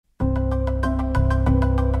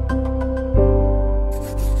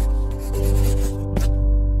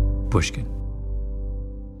Pushkin.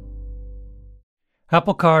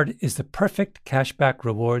 Apple Card is the perfect cashback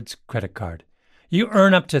rewards credit card. You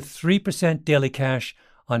earn up to 3% daily cash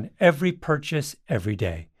on every purchase every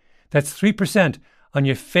day. That's 3% on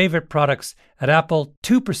your favorite products at Apple,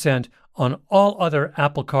 2% on all other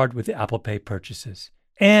Apple Card with Apple Pay purchases,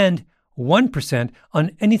 and 1%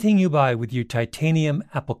 on anything you buy with your titanium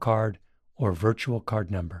Apple Card or virtual card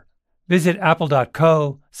number. Visit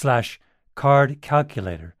apple.co/card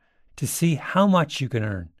calculator to see how much you can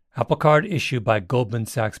earn. Apple Card issued by Goldman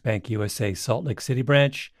Sachs Bank USA Salt Lake City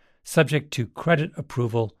branch, subject to credit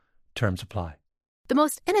approval. Terms apply. The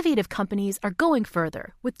most innovative companies are going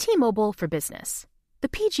further with T-Mobile for Business. The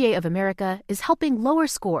PGA of America is helping lower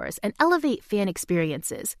scores and elevate fan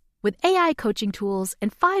experiences with AI coaching tools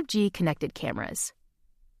and 5G connected cameras.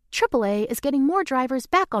 AAA is getting more drivers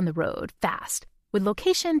back on the road fast with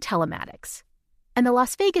location telematics. And the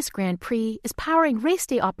Las Vegas Grand Prix is powering race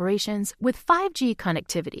day operations with 5G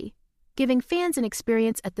connectivity, giving fans an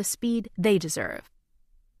experience at the speed they deserve.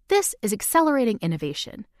 This is accelerating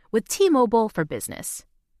innovation with T-Mobile for Business.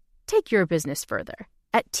 Take your business further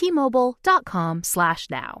at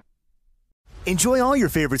T-Mobile.com/now. Enjoy all your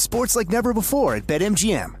favorite sports like never before at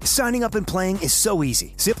BetMGM. Signing up and playing is so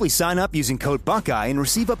easy. Simply sign up using code Buckeye and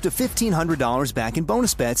receive up to $1,500 back in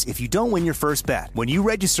bonus bets if you don't win your first bet. When you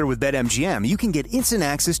register with BetMGM, you can get instant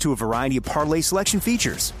access to a variety of parlay selection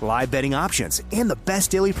features, live betting options, and the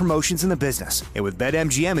best daily promotions in the business. And with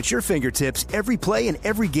BetMGM at your fingertips, every play and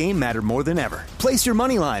every game matter more than ever. Place your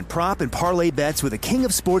moneyline, prop, and parlay bets with the king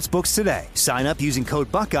of sportsbooks today. Sign up using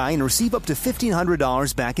code Buckeye and receive up to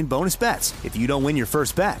 $1,500 back in bonus bets if you don't win your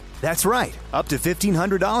first bet. That's right, up to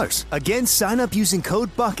 $1,500. Again, sign up using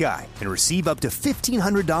code Buckeye and receive up to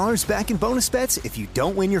 $1,500 back in bonus bets if you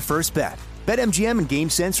don't win your first bet. BetMGM and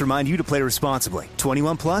GameSense remind you to play responsibly.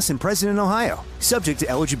 21 plus and present in Ohio. Subject to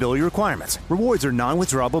eligibility requirements. Rewards are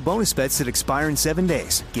non-withdrawable bonus bets that expire in 7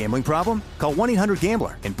 days. Gambling problem? Call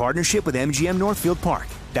 1-800-GAMBLER in partnership with MGM Northfield Park.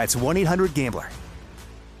 That's 1-800-GAMBLER.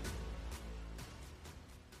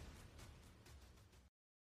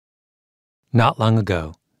 Not long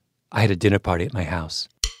ago, I had a dinner party at my house.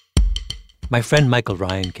 My friend Michael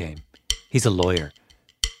Ryan came. He's a lawyer.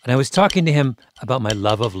 And I was talking to him about my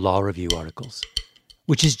love of law review articles,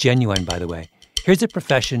 which is genuine, by the way. Here's a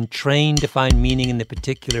profession trained to find meaning in the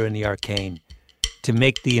particular and the arcane, to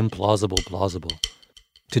make the implausible plausible,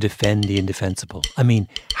 to defend the indefensible. I mean,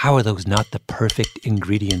 how are those not the perfect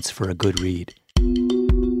ingredients for a good read?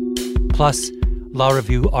 Plus, law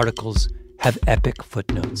review articles have epic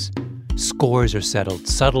footnotes. Scores are settled,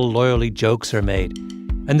 subtle lawyerly jokes are made,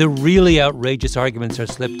 and the really outrageous arguments are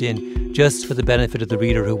slipped in just for the benefit of the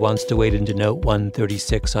reader who wants to wade into note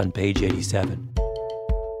 136 on page 87.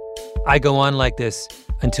 I go on like this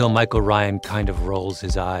until Michael Ryan kind of rolls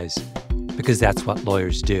his eyes, because that's what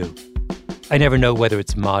lawyers do. I never know whether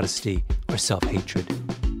it's modesty or self-hatred.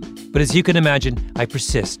 But as you can imagine, I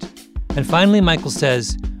persist. And finally Michael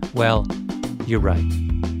says, well, you're right.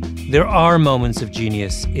 There are moments of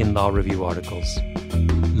genius in law review articles.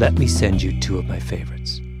 Let me send you two of my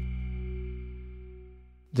favorites.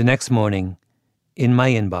 The next morning, in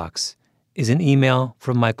my inbox, is an email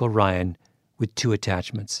from Michael Ryan with two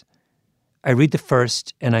attachments. I read the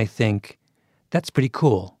first and I think, that's pretty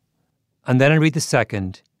cool. And then I read the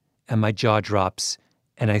second and my jaw drops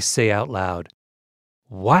and I say out loud,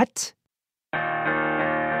 what?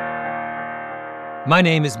 My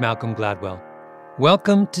name is Malcolm Gladwell.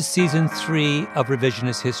 Welcome to Season 3 of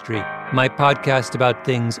Revisionist History, my podcast about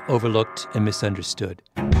things overlooked and misunderstood.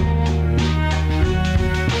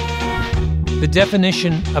 The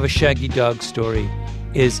definition of a shaggy dog story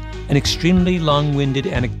is an extremely long-winded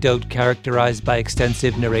anecdote characterized by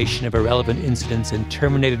extensive narration of irrelevant incidents and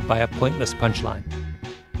terminated by a pointless punchline.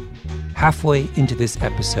 Halfway into this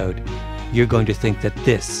episode, you're going to think that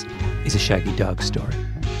this is a shaggy dog story.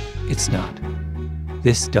 It's not.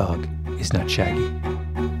 This dog is not Shaggy.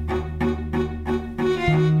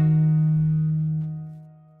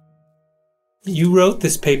 You wrote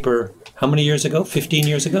this paper how many years ago? 15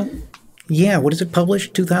 years ago? Yeah, what is it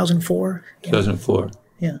published? 2004? 2004.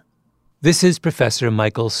 Yeah. This is Professor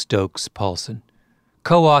Michael Stokes Paulsen,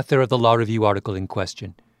 co-author of the law review article in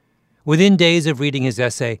question. Within days of reading his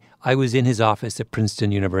essay, I was in his office at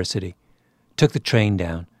Princeton University. Took the train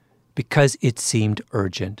down because it seemed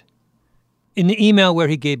urgent. In the email where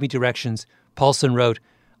he gave me directions, Paulsen wrote,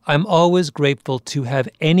 I'm always grateful to have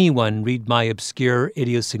anyone read my obscure,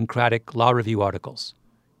 idiosyncratic law review articles.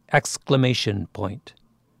 Exclamation point.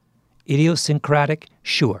 Idiosyncratic?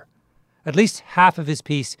 Sure. At least half of his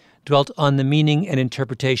piece dwelt on the meaning and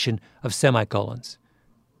interpretation of semicolons.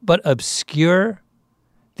 But obscure?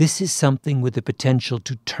 This is something with the potential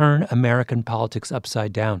to turn American politics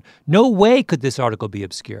upside down. No way could this article be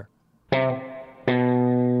obscure.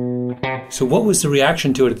 So what was the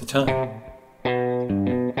reaction to it at the time?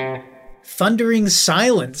 Thundering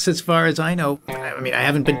silence, as far as I know. I mean, I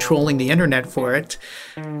haven't been trolling the internet for it,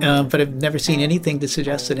 but I've never seen anything to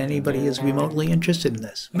suggest that anybody is remotely interested in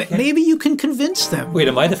this. Okay. Maybe you can convince them. Wait,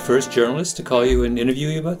 am I the first journalist to call you and interview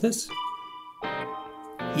you about this?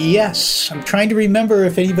 Yes. I'm trying to remember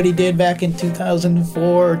if anybody did back in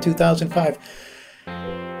 2004 or 2005.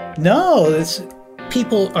 No,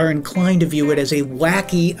 people are inclined to view it as a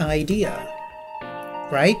wacky idea.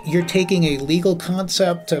 Right? You're taking a legal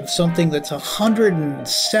concept of something that's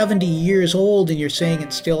 170 years old and you're saying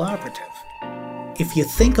it's still operative. If you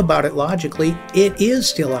think about it logically, it is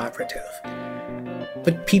still operative.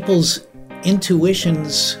 But people's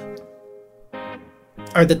intuitions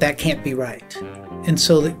are that can't be right. And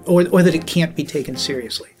so, or that it can't be taken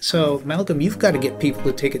seriously. So, Malcolm, you've got to get people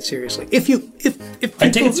to take it seriously. If I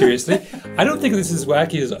take it seriously. I don't think this is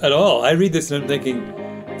wacky at all. I read this and I'm thinking,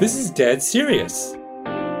 this is dead serious.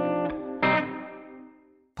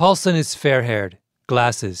 Paulson is fair-haired,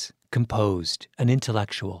 glasses, composed, an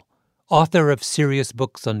intellectual, author of serious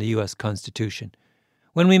books on the U.S. Constitution.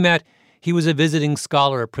 When we met, he was a visiting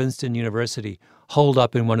scholar at Princeton University, holed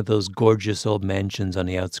up in one of those gorgeous old mansions on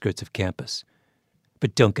the outskirts of campus.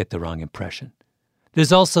 But don't get the wrong impression.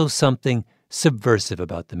 There's also something subversive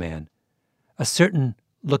about the man, a certain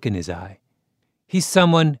look in his eye. He's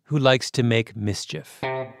someone who likes to make mischief.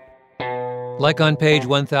 Like on page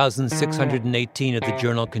 1618 of the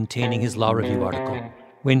journal containing his law review article,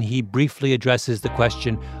 when he briefly addresses the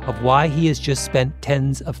question of why he has just spent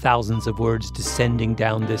tens of thousands of words descending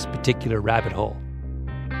down this particular rabbit hole.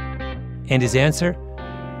 And his answer?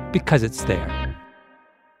 Because it's there.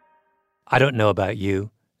 I don't know about you.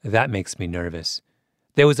 That makes me nervous.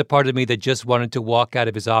 There was a part of me that just wanted to walk out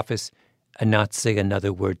of his office and not say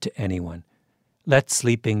another word to anyone. Let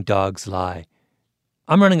sleeping dogs lie.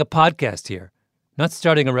 I'm running a podcast here, not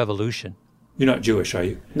starting a revolution. You're not Jewish, are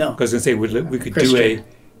you? No. I was going to say we could Christian.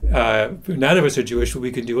 None of us are Jewish, but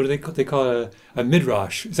we could do, what do they call a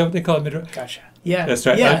midrash? Is that what they call a midrash? Gotcha. Yeah. That's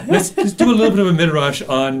right. Yeah. Let's do a little bit of a midrash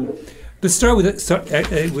on, let's start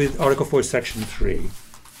with Article 4, Section 3,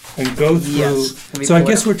 and go through. Yes. So I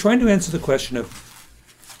guess we're trying to answer the question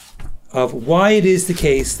of why it is the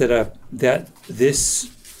case that this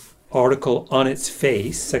article on its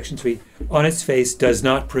face, Section 3, on its face does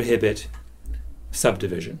not prohibit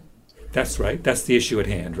subdivision. That's right. That's the issue at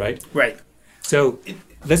hand, right? Right. So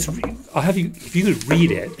I'll have you, if you could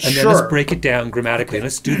read it, and then let's break it down grammatically. Okay.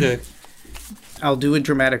 Let's do I'll do a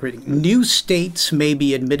dramatic reading. New states may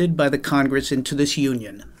be admitted by the Congress into this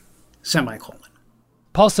union, semicolon.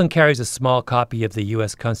 Paulson carries a small copy of the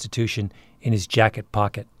U.S. Constitution in his jacket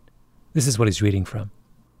pocket. This is what he's reading from.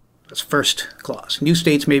 That's first clause. New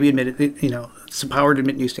states may be admitted, it's the power to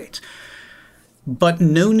admit new states. But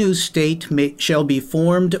no new state shall be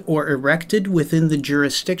formed or erected within the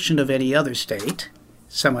jurisdiction of any other state,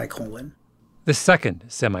 semicolon. The second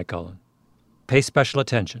semicolon. Pay special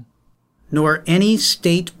attention. Nor any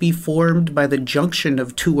state be formed by the junction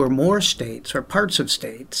of two or more states or parts of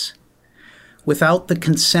states without the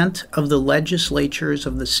consent of the legislatures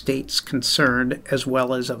of the states concerned as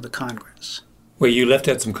well as of the Congress. Wait, you left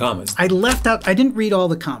out some commas. I didn't read all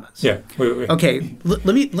the commas. Yeah. Wait. Okay, let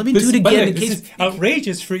me do it again in case. This is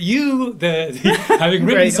outrageous for you, having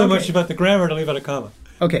written so much about the grammar, to leave out a comma.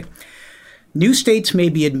 Okay. New states may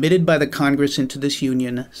be admitted by the Congress into this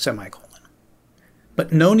union, semicolon.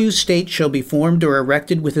 But no new state shall be formed or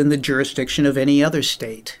erected within the jurisdiction of any other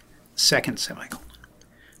state, second semicolon.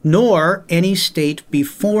 Nor any state be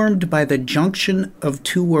formed by the junction of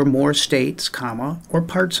two or more states, comma, or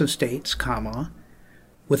parts of states, comma,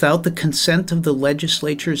 without the consent of the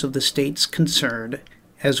legislatures of the states concerned,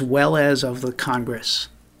 as well as of the Congress,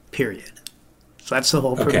 period. So that's the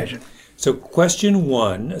whole provision. Okay. So question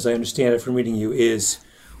one, as I understand it from reading you, is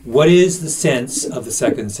what is the sense of the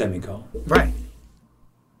second semicolon? Right.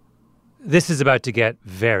 This is about to get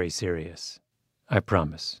very serious. I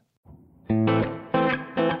promise.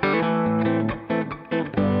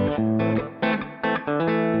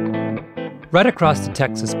 Right across the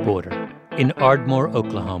Texas border, in Ardmore,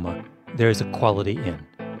 Oklahoma, there is a Quality Inn.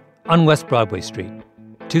 On West Broadway Street.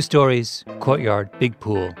 2 stories, courtyard, big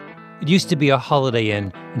pool. It used to be a Holiday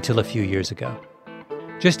Inn until a few years ago.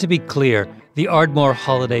 Just to be clear, the Ardmore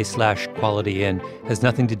Holiday/Quality Inn has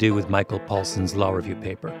nothing to do with Michael Paulson's law review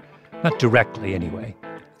paper. Not directly, anyway.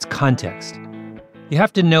 It's context. You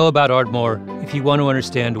have to know about Ardmore if you want to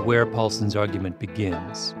understand where Paulson's argument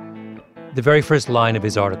begins. The very first line of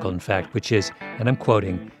his article, in fact, which is, and I'm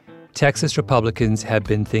quoting, "Texas Republicans have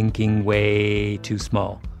been thinking way too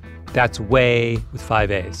small." That's way with 5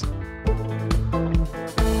 A's.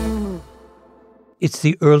 It's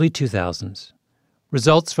the early 2000s.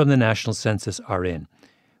 Results from the national census are in,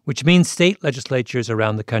 which means state legislatures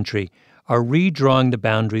around the country are redrawing the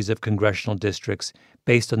boundaries of congressional districts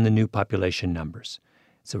based on the new population numbers.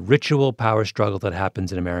 It's a ritual power struggle that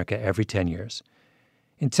happens in America every 10 years.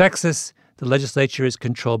 In Texas, the legislature is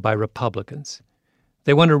controlled by Republicans.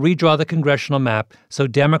 They want to redraw the congressional map so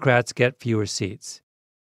Democrats get fewer seats.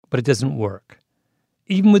 But it doesn't work.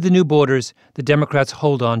 Even with the new borders, the Democrats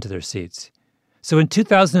hold on to their seats. So in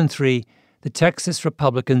 2003, the Texas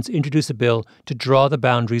Republicans introduce a bill to draw the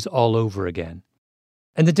boundaries all over again.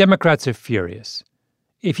 And the Democrats are furious.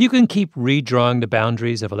 If you can keep redrawing the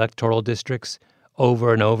boundaries of electoral districts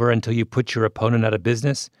over and over until you put your opponent out of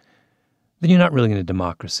business, then you're not really in a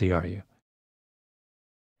democracy, are you?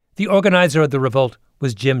 The organizer of the revolt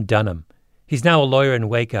was Jim Dunham. He's now a lawyer in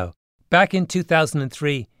Waco. Back in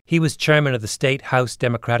 2003, he was chairman of the State House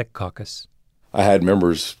Democratic Caucus. I had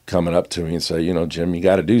members coming up to me and say, Jim, you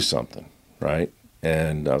got to do something, right?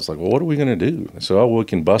 And I was like, well, what are we going to do? They said, we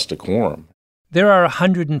can bust a quorum. There are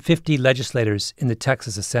 150 legislators in the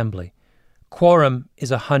Texas Assembly. Quorum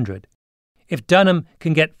is 100. If Dunham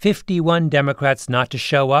can get 51 Democrats not to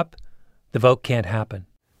show up, the vote can't happen.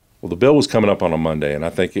 Well, the bill was coming up on a Monday, and I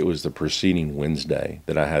think it was the preceding Wednesday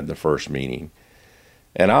that I had the first meeting.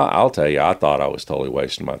 And I'll tell you, I thought I was totally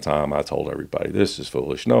wasting my time. I told everybody, this is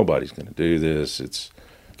foolish. Nobody's going to do this. It's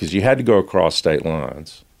because you had to go across state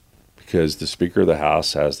lines because the Speaker of the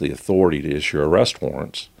House has the authority to issue arrest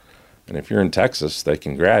warrants. And if you're in Texas, they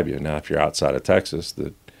can grab you. Now, if you're outside of Texas,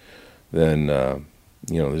 then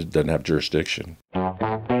it doesn't have jurisdiction.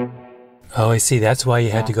 Oh, I see. That's why you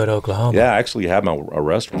had to go to Oklahoma. Yeah, I actually have my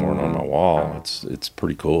arrest warrant on my wall. It's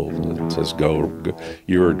pretty cool. It says go.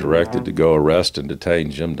 You are directed to go arrest and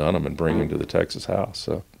detain Jim Dunham and bring him to the Texas House.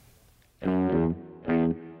 So,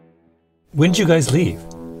 when did you guys leave?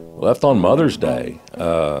 Left on Mother's Day,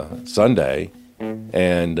 Sunday,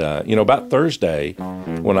 and about Thursday,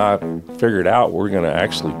 when I figured out we're going to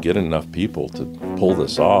actually get enough people to pull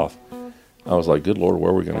this off, I was like, "Good Lord,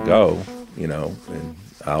 where are we going to go?" And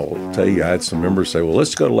I will tell you, I had some members say, well,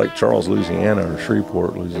 let's go to Lake Charles, Louisiana, or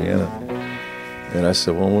Shreveport, Louisiana. And I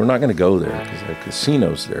said, well, we're not going to go there because there are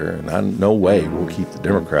casinos there, and no way we'll keep the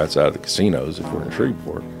Democrats out of the casinos if we're in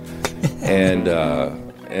Shreveport. And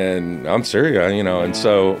I'm serious, and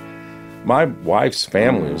so my wife's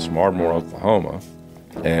family is from Ardmore, Oklahoma,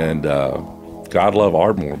 and God love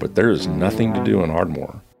Ardmore, but there is nothing to do in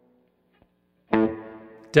Ardmore.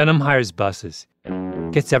 Dunham hires buses,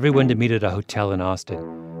 gets everyone to meet at a hotel in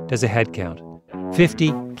Austin, does a head count,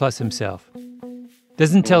 50 plus himself.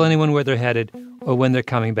 Doesn't tell anyone where they're headed or when they're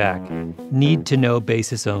coming back. Need-to-know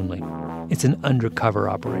basis only. It's an undercover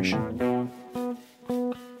operation.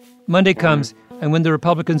 Monday comes, and when the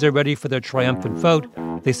Republicans are ready for their triumphant vote,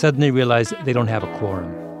 they suddenly realize they don't have a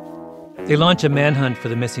quorum. They launch a manhunt for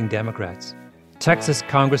the missing Democrats. Texas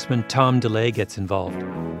Congressman Tom DeLay gets involved.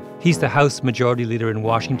 He's the House Majority Leader in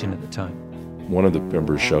Washington at the time. One of the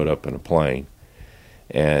members showed up in a plane,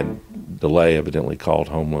 and DeLay evidently called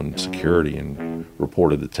Homeland Security and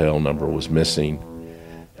reported the tail number was missing,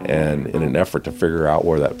 and in an effort to figure out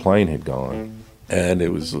where that plane had gone. And it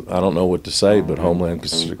was, I don't know what to say, but Homeland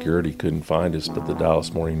Security couldn't find us, but the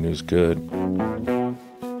Dallas Morning News could.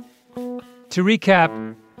 To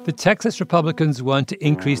recap, the Texas Republicans want to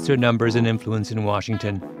increase their numbers and influence in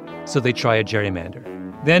Washington, so they try a gerrymander.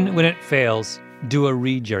 Then, when it fails, do a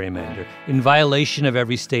re-gerrymander in violation of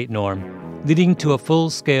every state norm, leading to a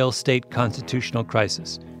full-scale state constitutional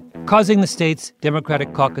crisis, causing the state's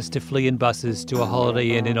Democratic caucus to flee in buses to a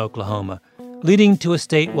Holiday Inn in Oklahoma, leading to a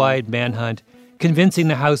statewide manhunt, convincing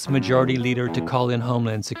the House Majority Leader to call in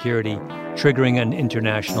Homeland Security, triggering an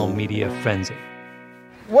international media frenzy.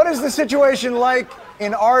 What is the situation like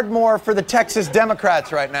in Ardmore for the Texas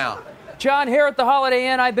Democrats right now? John, here at the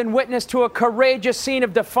Holiday Inn, I've been witness to a courageous scene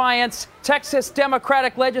of defiance. Texas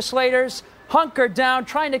Democratic legislators hunkered down,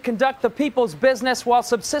 trying to conduct the people's business while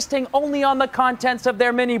subsisting only on the contents of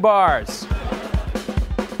their minibars.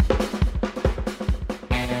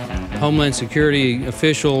 Homeland Security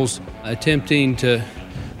officials attempting to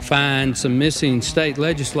find some missing state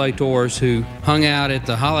legislators who hung out at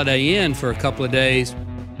the Holiday Inn for a couple of days.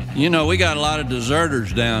 We got a lot of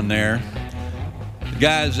deserters down there.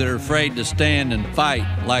 Guys that are afraid to stand and fight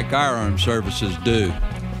like our armed services do.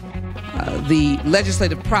 The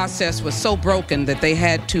legislative process was so broken that they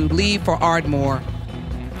had to leave for Ardmore.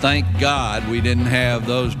 Thank God we didn't have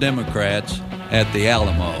those Democrats at the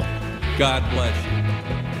Alamo. God bless you.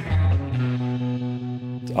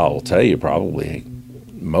 I'll tell you, probably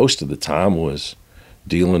most of the time was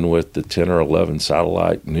dealing with the 10 or 11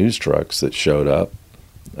 satellite news trucks that showed up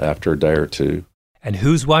after a day or two. And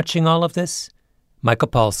who's watching all of this? Michael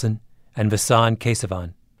Paulson and Vasan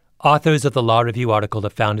Kesavan, authors of the Law Review article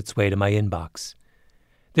that found its way to my inbox.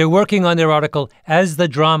 They're working on their article as the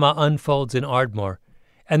drama unfolds in Ardmore,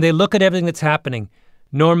 and they look at everything that's happening: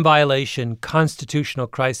 norm violation, constitutional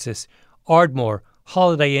crisis, Ardmore,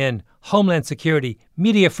 Holiday Inn, Homeland Security,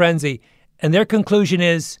 media frenzy, and their conclusion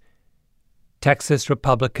is Texas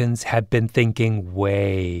Republicans have been thinking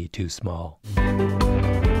way too small.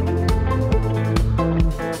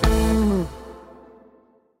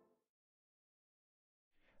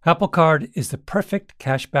 Apple Card is the perfect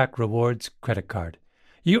cashback rewards credit card.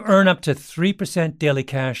 You earn up to 3% daily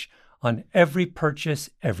cash on every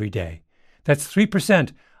purchase every day. That's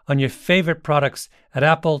 3% on your favorite products at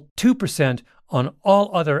Apple, 2% on all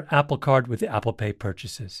other Apple Card with Apple Pay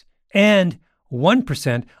purchases, and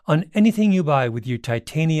 1% on anything you buy with your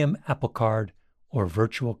titanium Apple Card or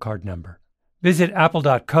virtual card number. Visit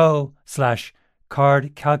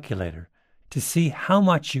apple.co/card calculator to see how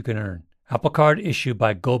much you can earn. Apple Card issued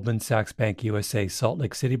by Goldman Sachs Bank USA Salt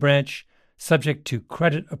Lake City branch, subject to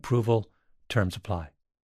credit approval. Terms apply.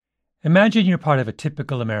 Imagine you're part of a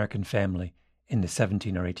typical American family in the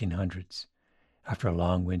 17 or 1800s. After a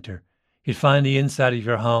long winter, you'd find the inside of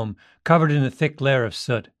your home covered in a thick layer of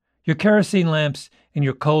soot. Your kerosene lamps and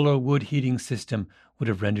your coal or wood heating system would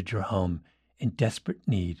have rendered your home in desperate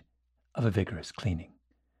need of a vigorous cleaning.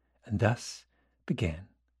 And thus began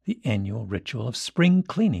the annual ritual of spring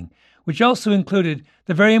cleaning, which also included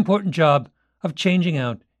the very important job of changing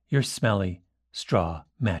out your smelly straw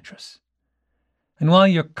mattress. And while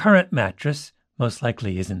your current mattress most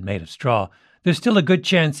likely isn't made of straw, there's still a good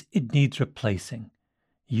chance it needs replacing.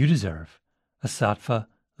 You deserve a Saatva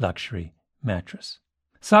luxury mattress.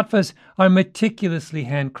 Saatvas are meticulously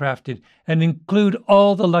handcrafted and include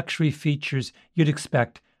all the luxury features you'd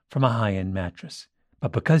expect from a high-end mattress.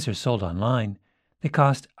 But because they're sold online, they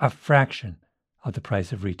cost a fraction of the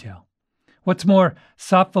price of retail. What's more,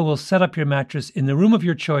 Saatva will set up your mattress in the room of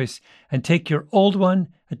your choice and take your old one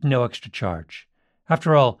at no extra charge.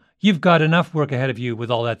 After all, you've got enough work ahead of you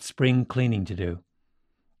with all that spring cleaning to do.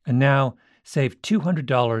 And now, save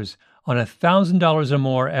 $200 on $1,000 or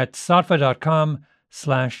more at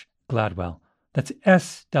saatva.com/Gladwell. That's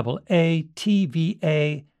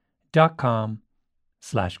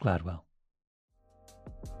SAATVA.com/Gladwell.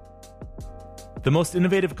 The most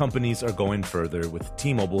innovative companies are going further with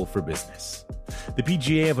T-Mobile for Business. The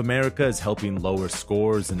PGA of America is helping lower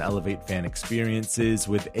scores and elevate fan experiences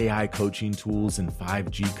with AI coaching tools and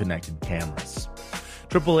 5G connected cameras.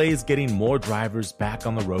 AAA is getting more drivers back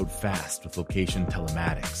on the road fast with location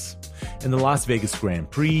telematics. And the Las Vegas Grand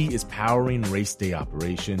Prix is powering race day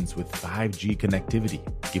operations with 5G connectivity,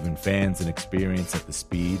 giving fans an experience at the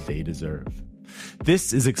speed they deserve.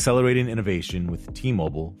 This is accelerating innovation with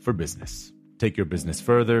T-Mobile for Business. Take your business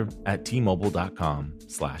further at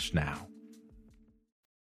T-Mobile.com/now.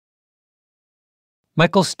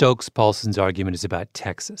 Michael Stokes Paulson's argument is about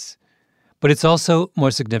Texas, but it's also,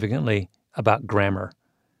 more significantly, about grammar.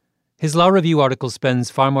 His Law Review article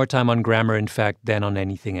spends far more time on grammar, in fact, than on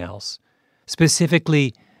anything else,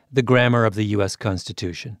 specifically the grammar of the U.S.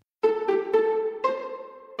 Constitution.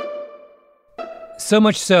 So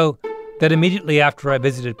much so that immediately after I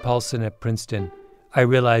visited Paulson at Princeton, I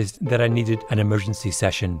realized that I needed an emergency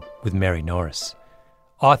session with Mary Norris,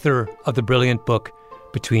 author of the brilliant book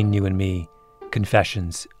Between You and Me,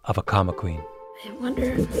 Confessions of a Comma Queen. I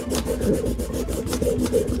wonder...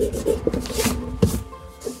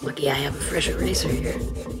 Lucky I have a fresh eraser here.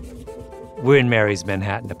 We're in Mary's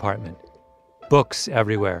Manhattan apartment. Books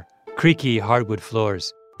everywhere, creaky hardwood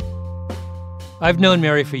floors. I've known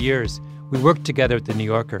Mary for years. We worked together at The New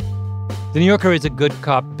Yorker. The New Yorker is a good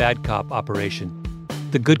cop, bad cop operation.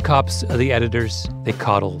 The good cops are the editors. They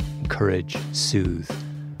coddle, encourage, soothe,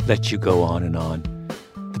 let you go on and on.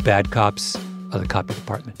 The bad cops are the copy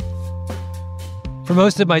department. For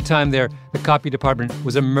most of my time there, the copy department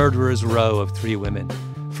was a murderer's row of 3 women.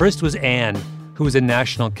 First was Anne, who was a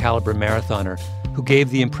national caliber marathoner who gave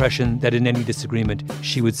the impression that in any disagreement,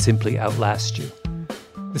 she would simply outlast you.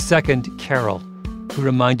 The second, Carol, who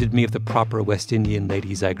reminded me of the proper West Indian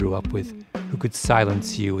ladies I grew up with, who could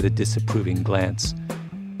silence you with a disapproving glance.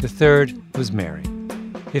 The third was Mary.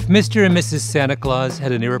 If Mr. and Mrs. Santa Claus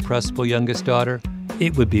had an irrepressible youngest daughter,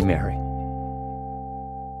 it would be Mary.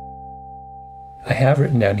 I have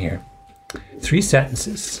written down here 3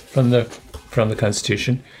 sentences from the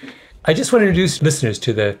Constitution I just want to introduce listeners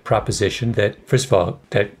to the proposition that, first of all,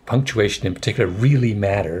 that punctuation in particular really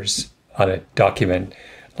matters on a document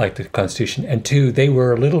like the Constitution. And two, they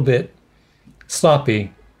were a little bit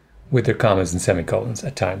sloppy with their commas and semicolons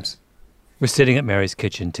at times. We're sitting at Mary's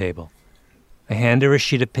kitchen table. I hand her a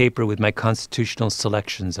sheet of paper with my constitutional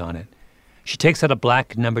selections on it. She takes out a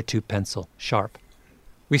black No. 2 pencil, sharp.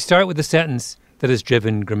 We start with the sentence that has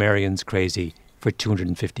driven grammarians crazy for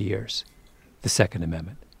 250 years, the Second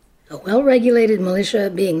Amendment. A well-regulated militia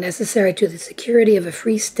being necessary to the security of a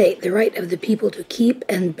free state, the right of the people to keep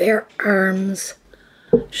and bear arms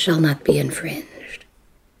shall not be infringed.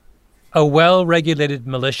 A well-regulated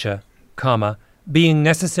militia, comma, being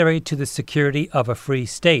necessary to the security of a free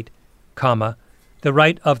state, comma, the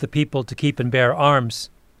right of the people to keep and bear arms,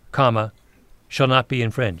 comma, shall not be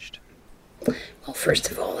infringed. Well, first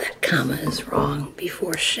of all, that comma is wrong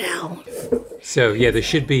before shall. So yeah, there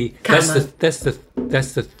should be. Comma. That's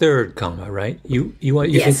the third comma, right? You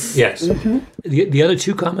Yes. think yes. Mm-hmm. The other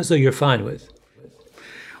two commas though you're fine with.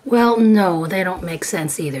 Well, no, they don't make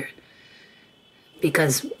sense either.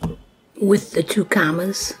 Because with the two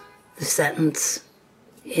commas, the sentence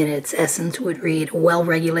in its essence would read, a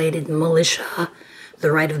well-regulated militia,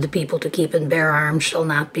 the right of the people to keep and bear arms shall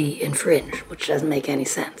not be infringed, which doesn't make any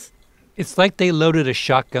sense. It's like they loaded a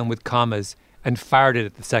shotgun with commas and fired it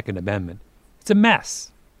at the Second Amendment. It's a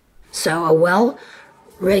mess. So a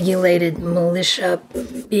well-regulated militia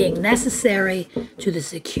being necessary to the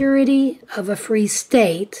security of a free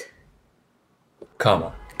state,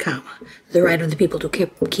 Comma. the right of the people to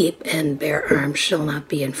keep and bear arms shall not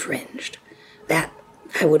be infringed. That,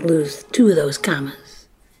 I would lose two of those commas.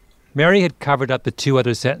 Mary had covered up the two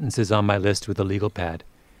other sentences on my list with a legal pad.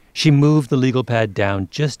 She moved the legal pad down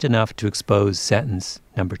just enough to expose sentence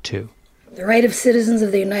number 2. The right of citizens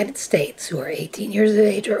of the United States who are 18 years of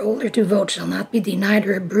age or older to vote shall not be denied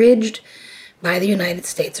or abridged by the United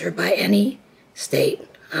States or by any state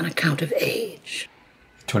on account of age.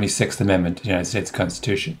 26th Amendment to the United States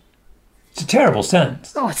Constitution. It's a terrible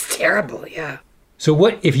sentence. Oh, it's terrible, yeah. So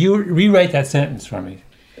what if you rewrite that sentence for me?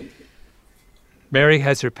 Mary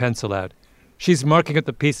has her pencil out. She's marking up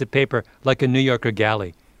the piece of paper like a New Yorker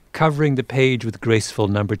galley, covering the page with graceful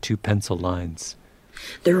No. 2 pencil lines.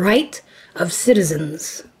 The right of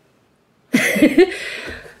citizens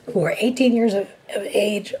who are 18 years of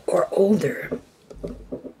age or older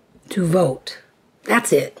to vote.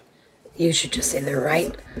 That's it. You should just say the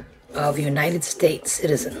right of United States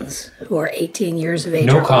citizens who are 18 years of age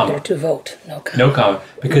No or comma. older to vote. No comma. No comma.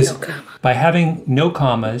 Because No comma. by having no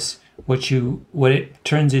commas, what it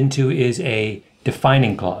turns into is a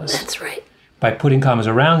defining clause. That's right. By putting commas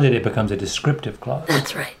around it, it becomes a descriptive clause.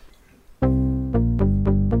 That's right.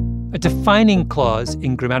 A defining clause,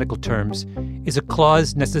 in grammatical terms, is a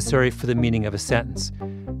clause necessary for the meaning of a sentence.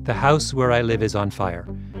 The house where I live is on fire.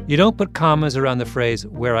 You don't put commas around the phrase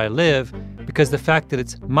where I live because the fact that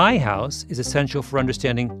it's my house is essential for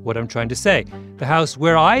understanding what I'm trying to say. The house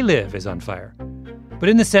where I live is on fire. But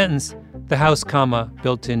in the sentence, the house, comma,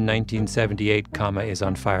 built in 1978, comma, is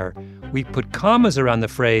on fire, we put commas around the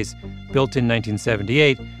phrase built in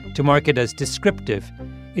 1978 to mark it as descriptive.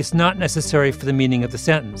 It's not necessary for the meaning of the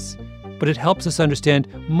sentence, but it helps us understand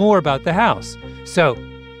more about the house. So,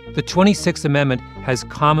 the 26th Amendment has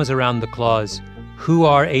commas around the clause, who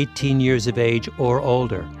are 18 years of age or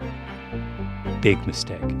older. Big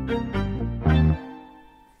mistake.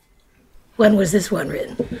 When was this one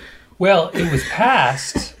written? Well, it was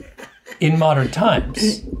passed in modern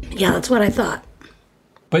times. Yeah, that's what I thought.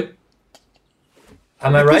 But,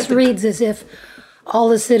 am I right? This reads as if all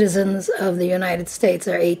the citizens of the United States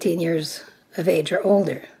are 18 years of age or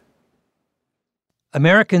older.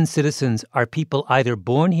 American citizens are people either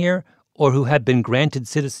born here or who have been granted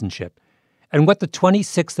citizenship. And what the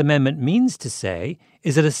 26th Amendment means to say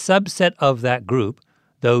is that a subset of that group,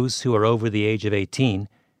 those who are over the age of 18,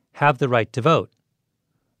 have the right to vote.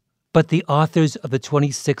 But the authors of the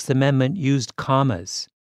 26th Amendment used commas.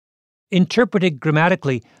 Interpreted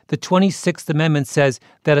grammatically, the 26th Amendment says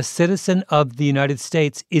that a citizen of the United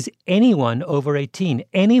States is anyone over 18,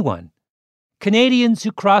 anyone. Canadians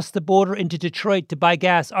who cross the border into Detroit to buy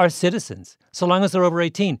gas are citizens, so long as they're over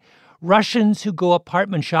 18. Russians who go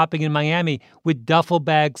apartment shopping in Miami with duffel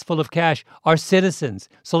bags full of cash are citizens,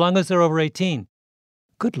 so long as they're over 18.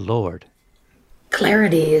 Good Lord.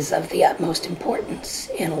 Clarity is of the utmost importance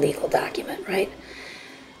in a legal document, right?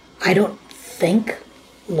 I don't think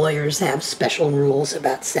lawyers have special rules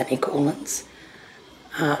about semicolons.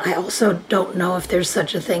 I also don't know if there's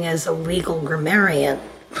such a thing as a legal grammarian.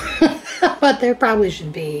 But there probably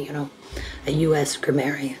should be, a U.S.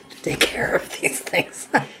 grammarian. take care of these things.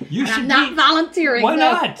 You should I'm not volunteering. Why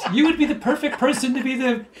though. not? You would be the perfect person to be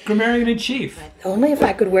the grammarian-in-chief. Only if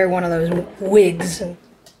I could wear one of those wigs.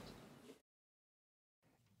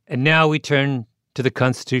 And now we turn to the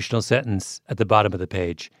constitutional sentence at the bottom of the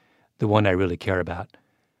page, the one I really care about.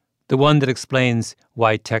 The one that explains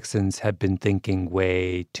why Texans have been thinking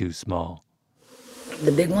way too small.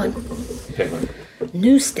 The big one? Big one.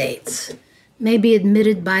 New states may be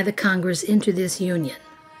admitted by the Congress into this union,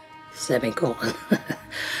 semicolon.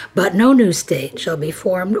 But no new state shall be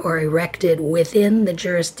formed or erected within the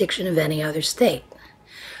jurisdiction of any other state,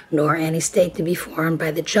 nor any state to be formed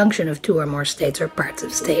by the junction of two or more states or parts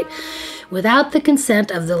of state, without the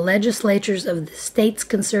consent of the legislatures of the states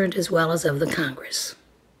concerned as well as of the Congress.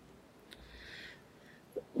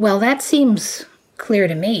 Well, that seems clear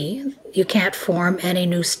to me. You can't form any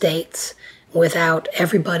new states without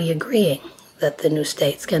everybody agreeing that the new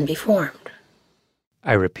states can be formed.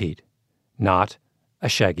 I repeat, not a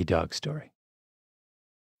Shaggy Dog story.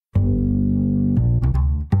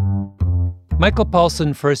 Michael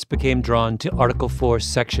Paulson first became drawn to Article 4,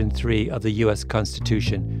 Section 3 of the U.S.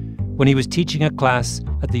 Constitution when he was teaching a class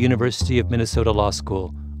at the University of Minnesota Law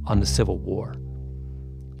School on the Civil War.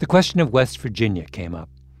 The question of West Virginia came up.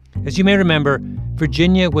 As you may remember,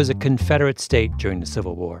 Virginia was a Confederate state during the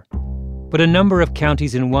Civil War. But a number of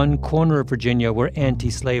counties in one corner of Virginia were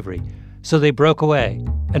anti-slavery, so they broke away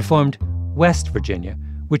and formed West Virginia,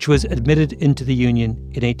 which was admitted into the Union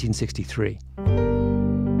in 1863.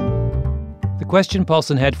 The question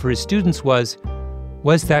Paulson had for his students was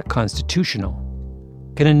that constitutional?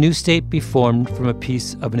 Can a new state be formed from a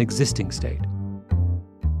piece of an existing state?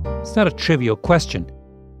 It's not a trivial question.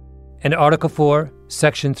 And Article 4,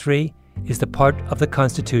 Section 3 is the part of the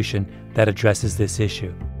Constitution that addresses this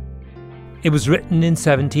issue. It was written in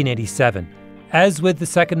 1787. As with the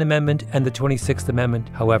Second Amendment and the 26th Amendment,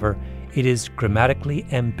 however, it is grammatically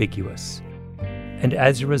ambiguous. And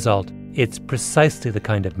as a result, it's precisely the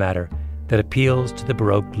kind of matter that appeals to the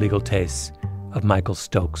Baroque legal tastes of Michael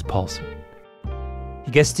Stokes Paulson.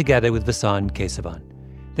 He gets together with Vassan Kesavan.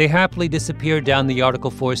 They happily disappear down the Article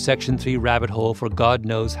 4, Section 3 rabbit hole for God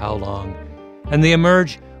knows how long, and they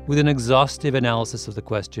emerge with an exhaustive analysis of the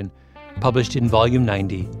question, published in Volume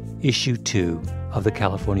 90, Issue 2 of the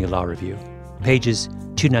California Law Review, pages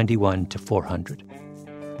 291 to 400.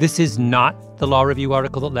 This is not the Law Review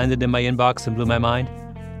article that landed in my inbox and blew my mind.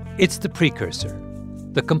 It's the precursor,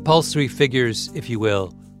 the compulsory figures, if you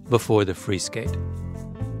will, before the free skate.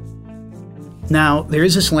 Now, there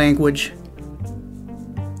is this language,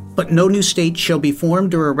 but no new state shall be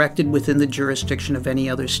formed or erected within the jurisdiction of any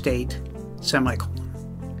other state, semicolon.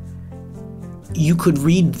 You could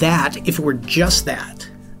read that, if it were just that,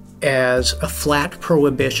 as a flat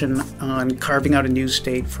prohibition on carving out a new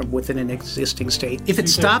state from within an existing state. If it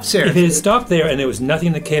stops there. If it had stopped there and there was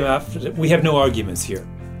nothing that came after, we have no arguments here.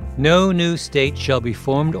 No new state shall be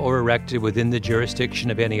formed or erected within the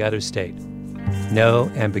jurisdiction of any other state. No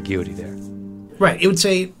ambiguity there. Right. It would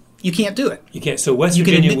say you can't do it. You can't. So West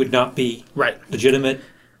Virginia would not be legitimate.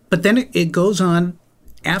 But then it goes on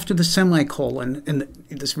after the semicolon, and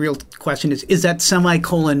this real question is that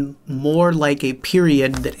semicolon more like a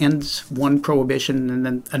period that ends one prohibition and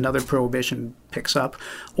then another prohibition picks up,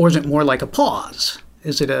 or is it more like a pause?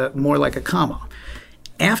 Is it more like a comma?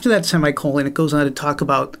 After that semicolon, it goes on to talk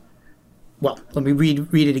about, well, let me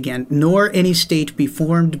read it again. Nor any state be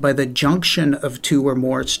formed by the junction of two or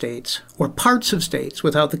more states or parts of states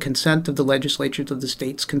without the consent of the legislatures of the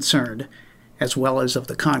states concerned, as well as of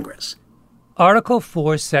the Congress. Article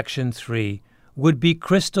 4, Section 3 would be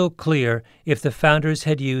crystal clear if the founders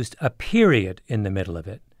had used a period in the middle of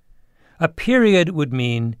it. A period would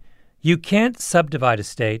mean you can't subdivide a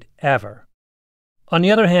state ever. On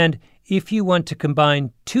the other hand, if you want to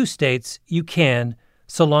combine two states, you can,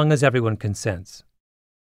 so long as everyone consents.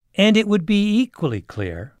 And it would be equally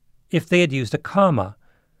clear if they had used a comma.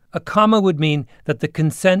 A comma would mean that the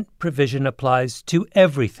consent provision applies to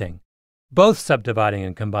everything. Both subdividing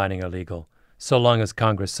and combining are legal, so long as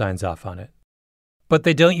Congress signs off on it. But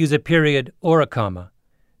they don't use a period or a comma.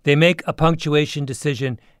 They make a punctuation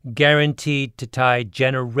decision guaranteed to tie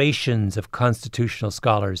generations of constitutional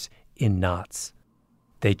scholars in knots.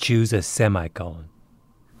 They choose a semicolon.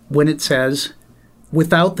 When it says,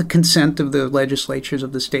 without the consent of the legislatures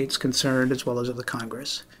of the states concerned as well as of the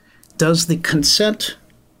Congress, does the consent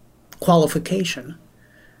qualification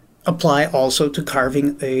apply also to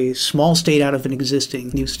carving a small state out of an existing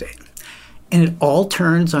new state? And it all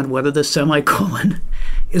turns on whether the semicolon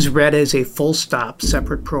is read as a full stop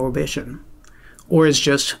separate prohibition or as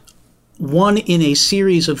just one in a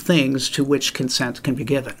series of things to which consent can be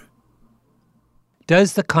given.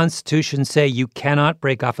 Does the Constitution say you cannot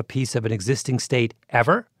break off a piece of an existing state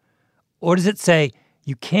ever? Or does it say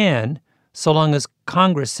you can, so long as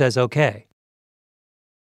Congress says okay?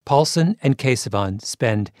 Paulson and Kesavan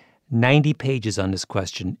spend 90 pages on this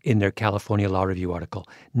question in their California Law Review article.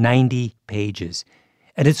 90 pages.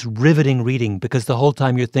 And it's riveting reading because the whole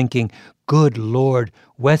time you're thinking, good Lord,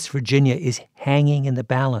 West Virginia is hanging in the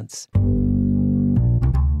balance.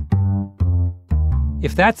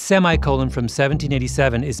 If that semicolon from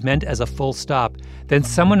 1787 is meant as a full stop, then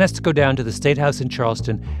someone has to go down to the State House in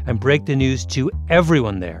Charleston and break the news to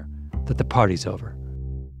everyone there that the party's over.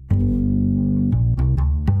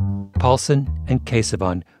 Paulson and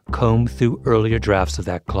Kesavan comb through earlier drafts of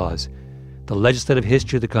that clause, the legislative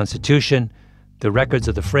history of the Constitution, the records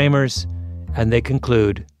of the framers, and they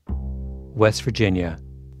conclude West Virginia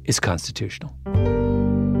is constitutional.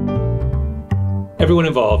 Everyone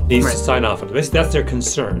involved needs to sign off on it. That's their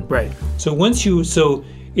concern. Right. So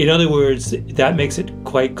in other words, that makes it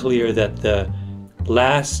quite clear that the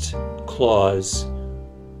last clause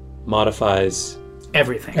modifies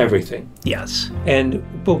everything. Yes.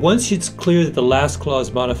 But once it's clear that the last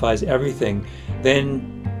clause modifies everything,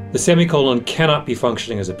 then the semicolon cannot be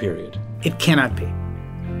functioning as a period. It cannot be.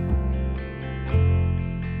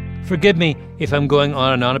 Forgive me if I'm going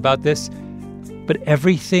on and on about this, but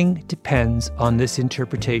everything depends on this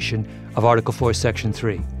interpretation of Article 4, Section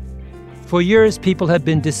 3. For years, people have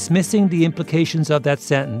been dismissing the implications of that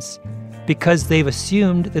sentence because they've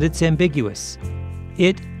assumed that it's ambiguous.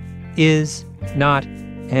 It is not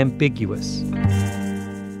ambiguous.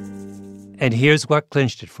 And here's what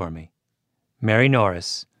clinched it for me. Mary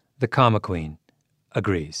Norris, the comma queen,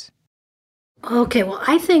 agrees. Okay, well,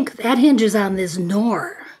 I think that hinges on this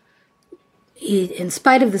nor. In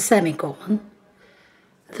spite of the semicolon,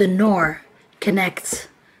 the nor connects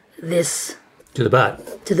this to the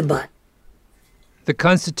but. To the but. The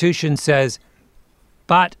Constitution says,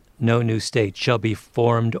 but no new state shall be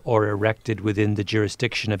formed or erected within the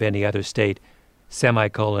jurisdiction of any other state,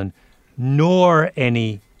 semicolon, nor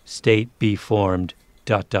any state be formed, ...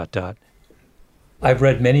 I've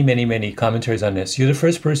read many commentaries on this. You're the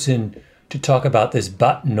first person to talk about this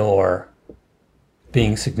but nor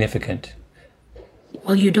being significant.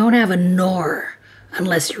 Well, you don't have a nor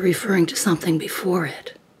unless you're referring to something before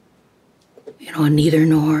it. You know, a neither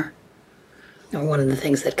nor. Or one of the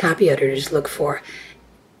things that copy editors look for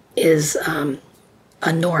is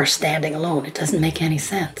a nor standing alone. It doesn't make any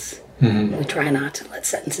sense. Mm-hmm. We try not to let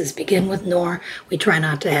sentences begin with nor. We try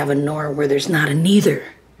not to have a nor where there's not a neither.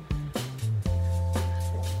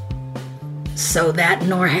 So that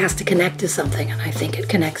nor has to connect to something, and I think it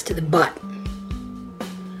connects to the but.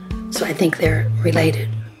 So I think they're related.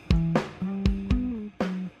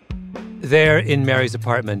 There in Mary's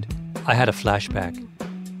apartment, I had a flashback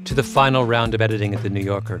to the final round of editing at The New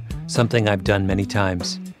Yorker, something I've done many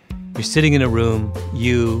times. You're sitting in a room,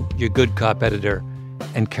 you, your good cop editor,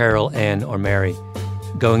 and Carol, Ann, or Mary,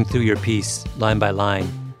 going through your piece line by line,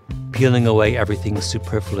 peeling away everything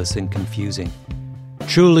superfluous and confusing.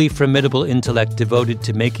 Truly formidable intellect devoted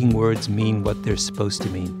to making words mean what they're supposed to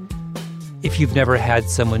mean. If you've never had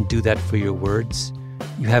someone do that for your words,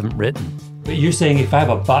 you haven't written. But you're saying if I have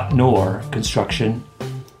a but nor construction,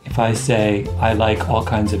 if I say I like all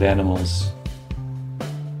kinds of animals,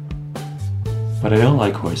 but I don't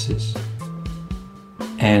like horses,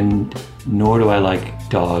 and nor do I like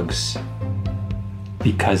dogs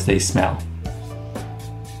because they smell.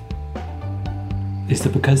 Is the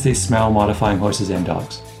because they smell modifying horses and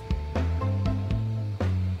dogs?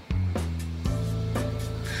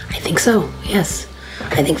 I think so, yes.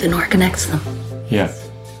 I think the nor connects them. Yeah.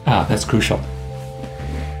 That's crucial.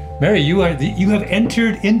 Mary, you have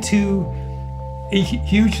entered into a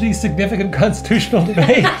hugely significant constitutional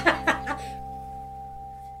debate.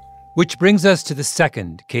 Which brings us to the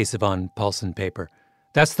second Kesavan Paulson paper.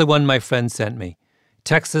 That's the one my friend sent me.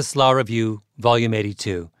 Texas Law Review, Volume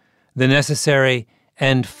 82. The necessary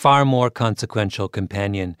and far more consequential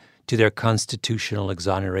companion to their constitutional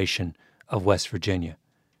exoneration of West Virginia.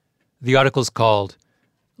 The article's called,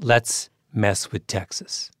 Let's Mess with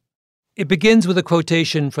Texas. It begins with a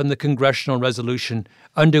quotation from the congressional resolution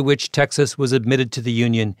under which Texas was admitted to the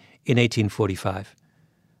Union in 1845.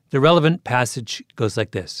 The relevant passage goes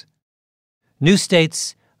like this. New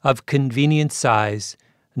states of convenient size,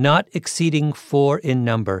 not exceeding 4 in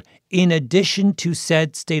number, in addition to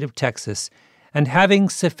said state of Texas, and having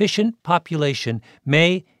sufficient population,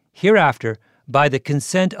 may hereafter, by the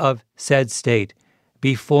consent of said state,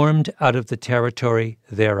 be formed out of the territory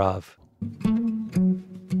thereof.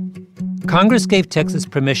 Congress gave Texas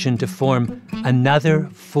permission to form another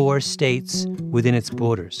 4 states within its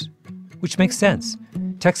borders. which makes sense.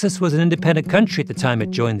 Texas was an independent country at the time it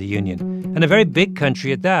joined the Union, and a very big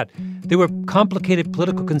country at that. There were complicated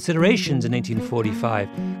political considerations in 1845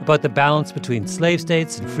 about the balance between slave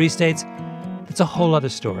states and free states. That's a whole other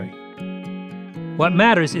story. What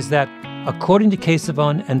matters is that, according to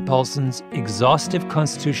Casavon and Paulson's exhaustive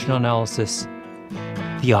constitutional analysis,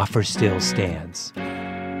 the offer still stands.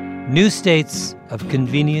 New states of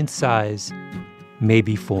convenient size may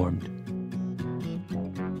be formed.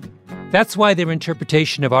 That's why their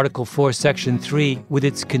interpretation of Article 4, Section 3, with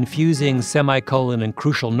its confusing semicolon and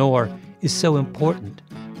crucial nor, is so important.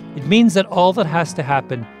 It means that all that has to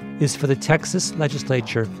happen is for the Texas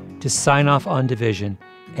legislature to sign off on division,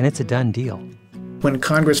 and it's a done deal. When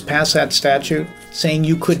Congress passed that statute saying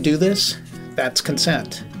you could do this, that's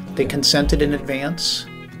consent. They consented in advance.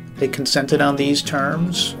 They consented on these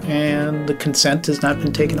terms, and the consent has not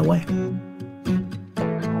been taken away.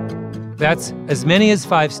 That's as many as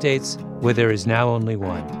 5 states where there is now only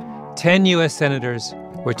 1. 10 U.S. senators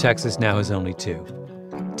where Texas now has only 2.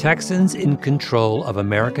 Texans in control of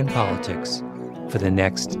American politics for the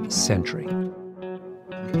next century.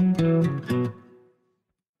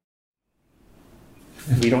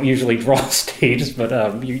 We don't usually draw states,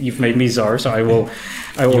 but you've made me czar, so I will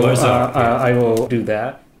do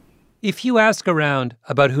that. If you ask around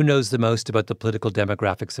about who knows the most about the political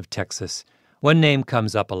demographics of Texas, one name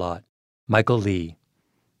comes up a lot: Michael Lee.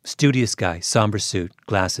 Studious guy, somber suit,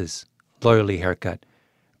 glasses, lawyerly haircut.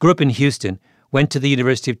 Grew up in Houston, went to the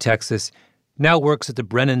University of Texas, now works at the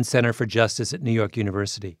Brennan Center for Justice at New York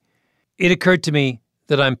University. It occurred to me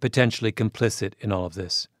that I'm potentially complicit in all of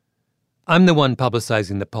this. I'm the one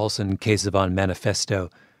publicizing the Paulson and Casavon manifesto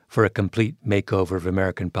for a complete makeover of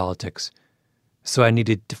American politics. So I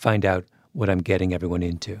needed to find out what I'm getting everyone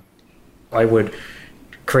into. I would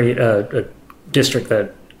create a district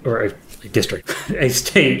a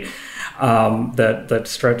state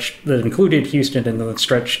that included Houston and then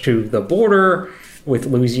stretched to the border with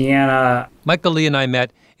Louisiana. Michael Lee and I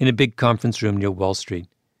met in a big conference room near Wall Street.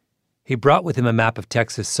 He brought with him a map of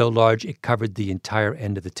Texas so large it covered the entire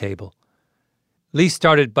end of the table. Lee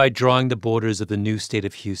started by drawing the borders of the new state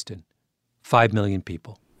of Houston, 5 million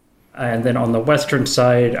people. And then on the western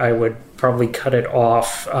side, I would probably cut it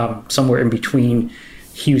off somewhere in between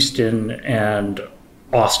Houston and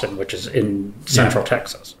Austin, which is in central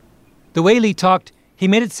Texas. The way Lee talked, he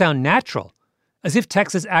made it sound natural, as if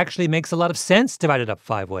Texas actually makes a lot of sense divided up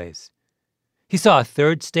 5 ways. He saw a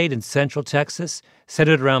third state in central Texas,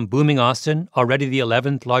 centered around booming Austin, already the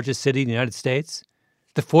 11th largest city in the United States.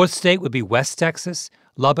 The 4th state would be West Texas,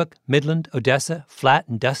 Lubbock, Midland, Odessa, flat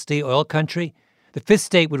and dusty oil country. The 5th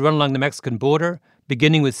state would run along the Mexican border,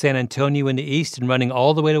 beginning with San Antonio in the east and running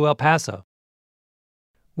all the way to El Paso.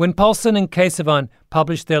 When Paulson and Casavon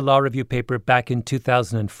published their law review paper back in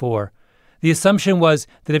 2004, the assumption was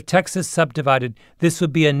that if Texas subdivided, this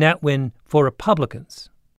would be a net win for Republicans.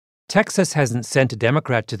 Texas hasn't sent a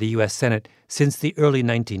Democrat to the U.S. Senate since the early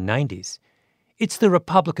 1990s. It's the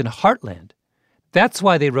Republican heartland. That's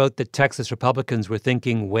why they wrote that Texas Republicans were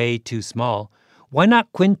thinking way too small. Why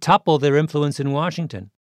not quintuple their influence in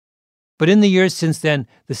Washington? But in the years since then,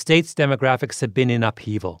 the state's demographics have been in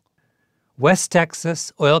upheaval. West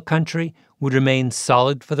Texas, oil country, would remain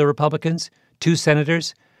solid for the Republicans, 2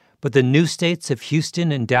 senators, but the new states of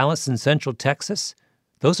Houston and Dallas and Central Texas,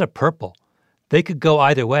 those are purple. They could go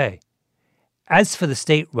either way. As for the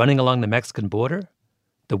state running along the Mexican border,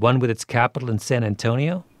 the one with its capital in San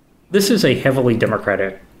Antonio, this is a heavily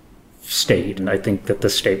Democratic state, and I think that the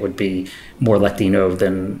state would be more Latino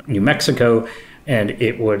than New Mexico, and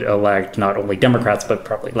it would elect not only Democrats, but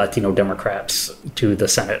probably Latino Democrats to the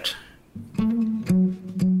Senate.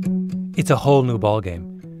 It's a whole new ballgame.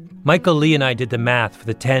 Michael Lee and I did the math for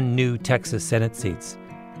the 10 new Texas Senate seats.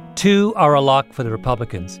 2 are a lock for the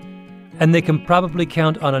Republicans, and they can probably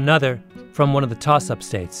count on another from one of the toss-up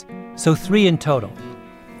states. So 3 in total.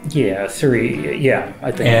 Yeah, 3. Yeah,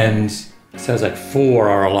 I think. And it sounds like 4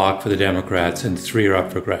 are a lock for the Democrats and 3 are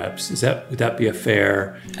up for grabs. Would that be a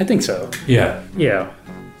fair? I think so. Yeah. Yeah.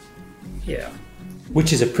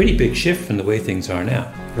 Which is a pretty big shift from the way things are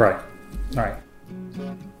now. Right.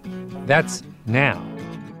 That's now.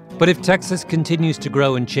 But if Texas continues to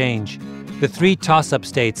grow and change, the 3 toss-up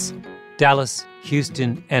states, Dallas,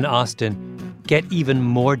 Houston, and Austin, get even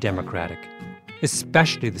more Democratic,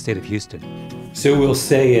 especially the state of Houston. So we'll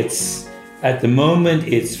say at the moment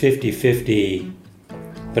it's 50-50,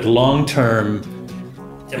 but long term,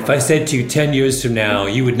 if I said to you 10 years from now,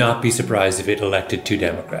 you would not be surprised if it elected 2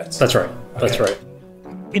 Democrats. That's right. That's right.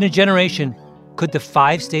 In a generation, could the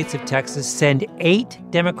 5 states of Texas send 8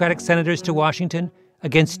 Democratic senators to Washington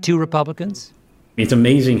against 2 Republicans? It's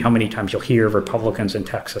amazing how many times you'll hear Republicans in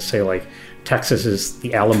Texas say, like, Texas is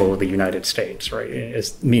the Alamo of the United States, right?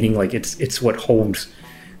 It's meaning like it's what holds,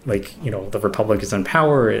 like, you know, the Republicans in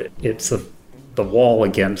power. It's the wall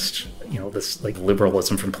against, you know, this like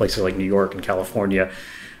liberalism from places like New York and California.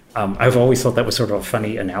 I've always thought that was sort of a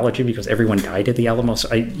funny analogy because everyone died at the Alamo. So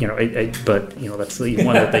but you know, that's the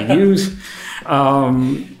one that they use.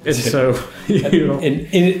 And so, you know,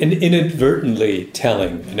 an inadvertently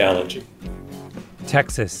telling analogy.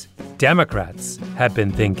 Texas Democrats have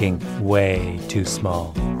been thinking way too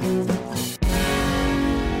small.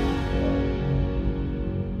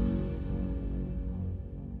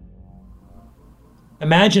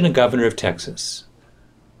 Imagine a governor of Texas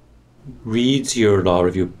reads your law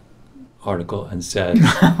review article and says...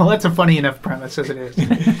 Well, that's a funny enough premise as it is.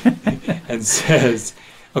 And says,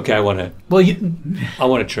 okay, I want to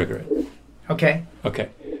trigger it. Okay. Okay.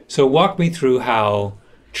 So walk me through how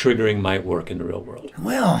triggering might work in the real world.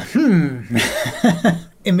 Well,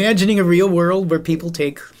 imagining a real world where people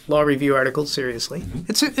take law review articles seriously.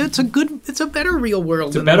 Mm-hmm. It's a better real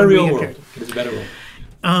world. It's a better real world. It's a better world.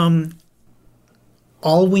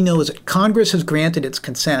 All we know is that Congress has granted its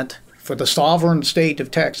consent for the sovereign state of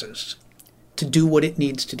Texas to do what it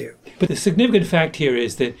needs to do. But the significant fact here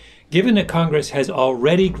is that given that Congress has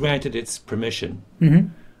already granted its permission, mm-hmm.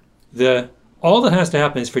 All that has to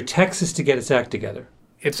happen is for Texas to get its act together.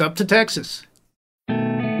 It's up to Texas.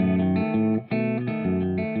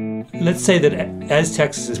 Let's say that as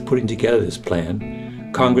Texas is putting together this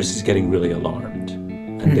plan, Congress is getting really alarmed,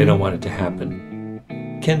 and mm-hmm. they don't want it to happen.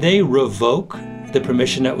 Can they revoke the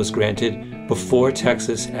permission that was granted before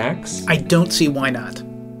Texas acts? I don't see why not.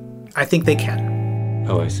 I think they can.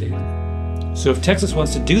 Oh, I see. So if Texas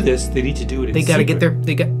wants to do this, they need to do it in secret. They got to get their...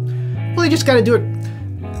 They just got to do it.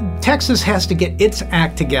 Texas has to get its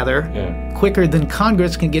act together quicker than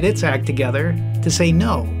Congress can get its act together to say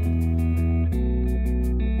no.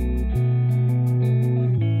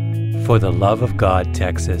 For the love of God,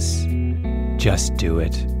 Texas, just do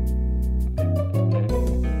it.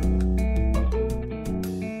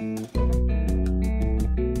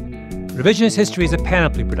 Revisionist History is a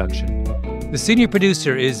Panoply production. The senior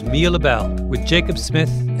producer is Mia LaBelle with Jacob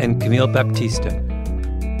Smith and Camille Baptista.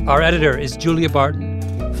 Our editor is Julia Barton.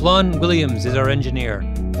 Flan Williams is our engineer.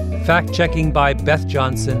 Fact-checking by Beth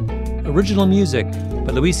Johnson. Original music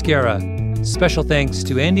by Luis Guerra. Special thanks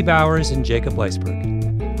to Andy Bowers and Jacob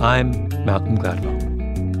Weisberg. I'm Malcolm Gladwell.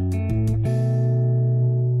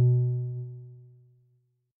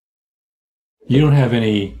 You don't have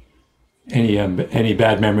any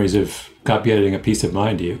bad memories of copy editing A Piece of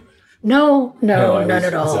Mind, do you? No, none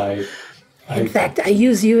at all. In fact, I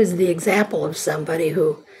use you as the example of somebody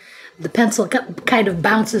who the pencil kind of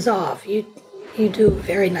bounces off. You do a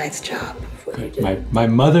very nice job. My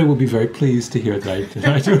mother will be very pleased to hear that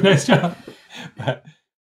I do a nice job.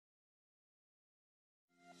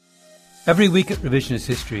 Every week at Revisionist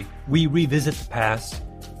History, we revisit the past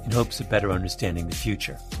in hopes of better understanding the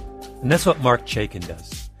future. And that's what Mark Chaikin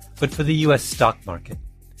does, but for the U.S. stock market.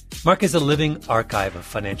 Mark is a living archive of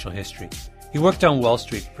financial history. He worked on Wall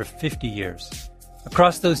Street for 50 years.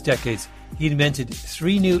 Across those decades, he invented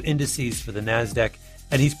 3 new indices for the NASDAQ,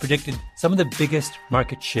 and he's predicted some of the biggest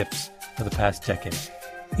market shifts of the past decade,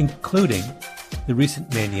 including the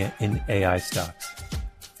recent mania in AI stocks.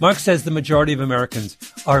 Mark says the majority of Americans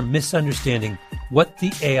are misunderstanding what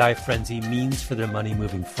the AI frenzy means for their money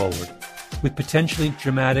moving forward, with potentially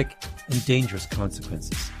dramatic and dangerous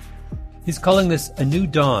consequences. He's calling this a new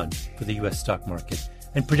dawn for the U.S. stock market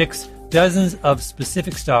and predicts dozens of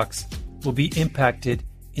specific stocks will be impacted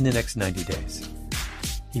in the next 90 days.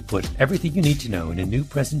 He put everything you need to know in a new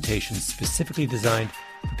presentation specifically designed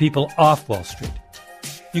for people off Wall Street.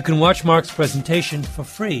 You can watch Mark's presentation for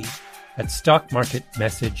free at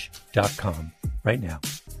stockmarketmessage.com right now.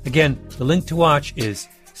 Again, the link to watch is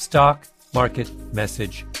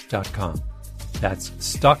stockmarketmessage.com. That's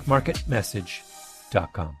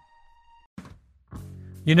stockmarketmessage.com.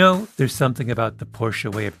 You know, there's something about the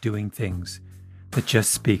Porsche way of doing things that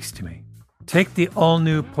just speaks to me. Take the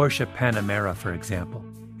all-new Porsche Panamera, for example.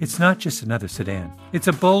 It's not just another sedan. It's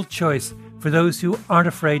a bold choice for those who aren't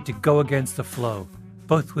afraid to go against the flow,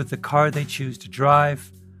 both with the car they choose to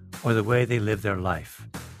drive or the way they live their life.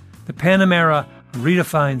 The Panamera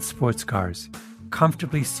redefines sports cars,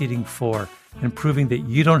 comfortably seating 4 and proving that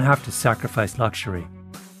you don't have to sacrifice luxury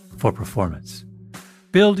for performance.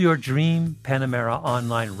 Build your dream Panamera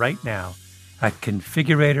online right now at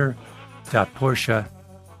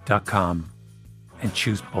configurator.porsche.com and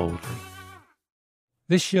choose boldly.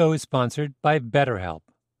 This show is sponsored by BetterHelp.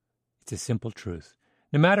 It's a simple truth.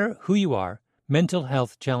 No matter who you are, mental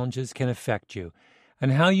health challenges can affect you,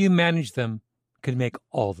 and how you manage them can make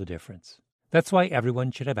all the difference. That's why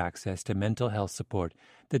everyone should have access to mental health support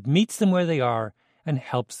that meets them where they are and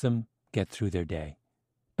helps them get through their day.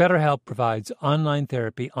 BetterHelp provides online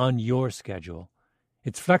therapy on your schedule.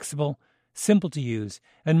 It's flexible, simple to use,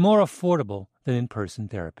 and more affordable than in-person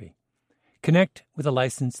therapy. Connect with a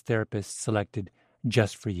licensed therapist selected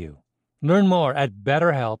just for you. Learn more at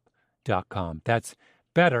BetterHelp.com. That's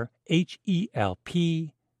better,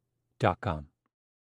 HELP.com.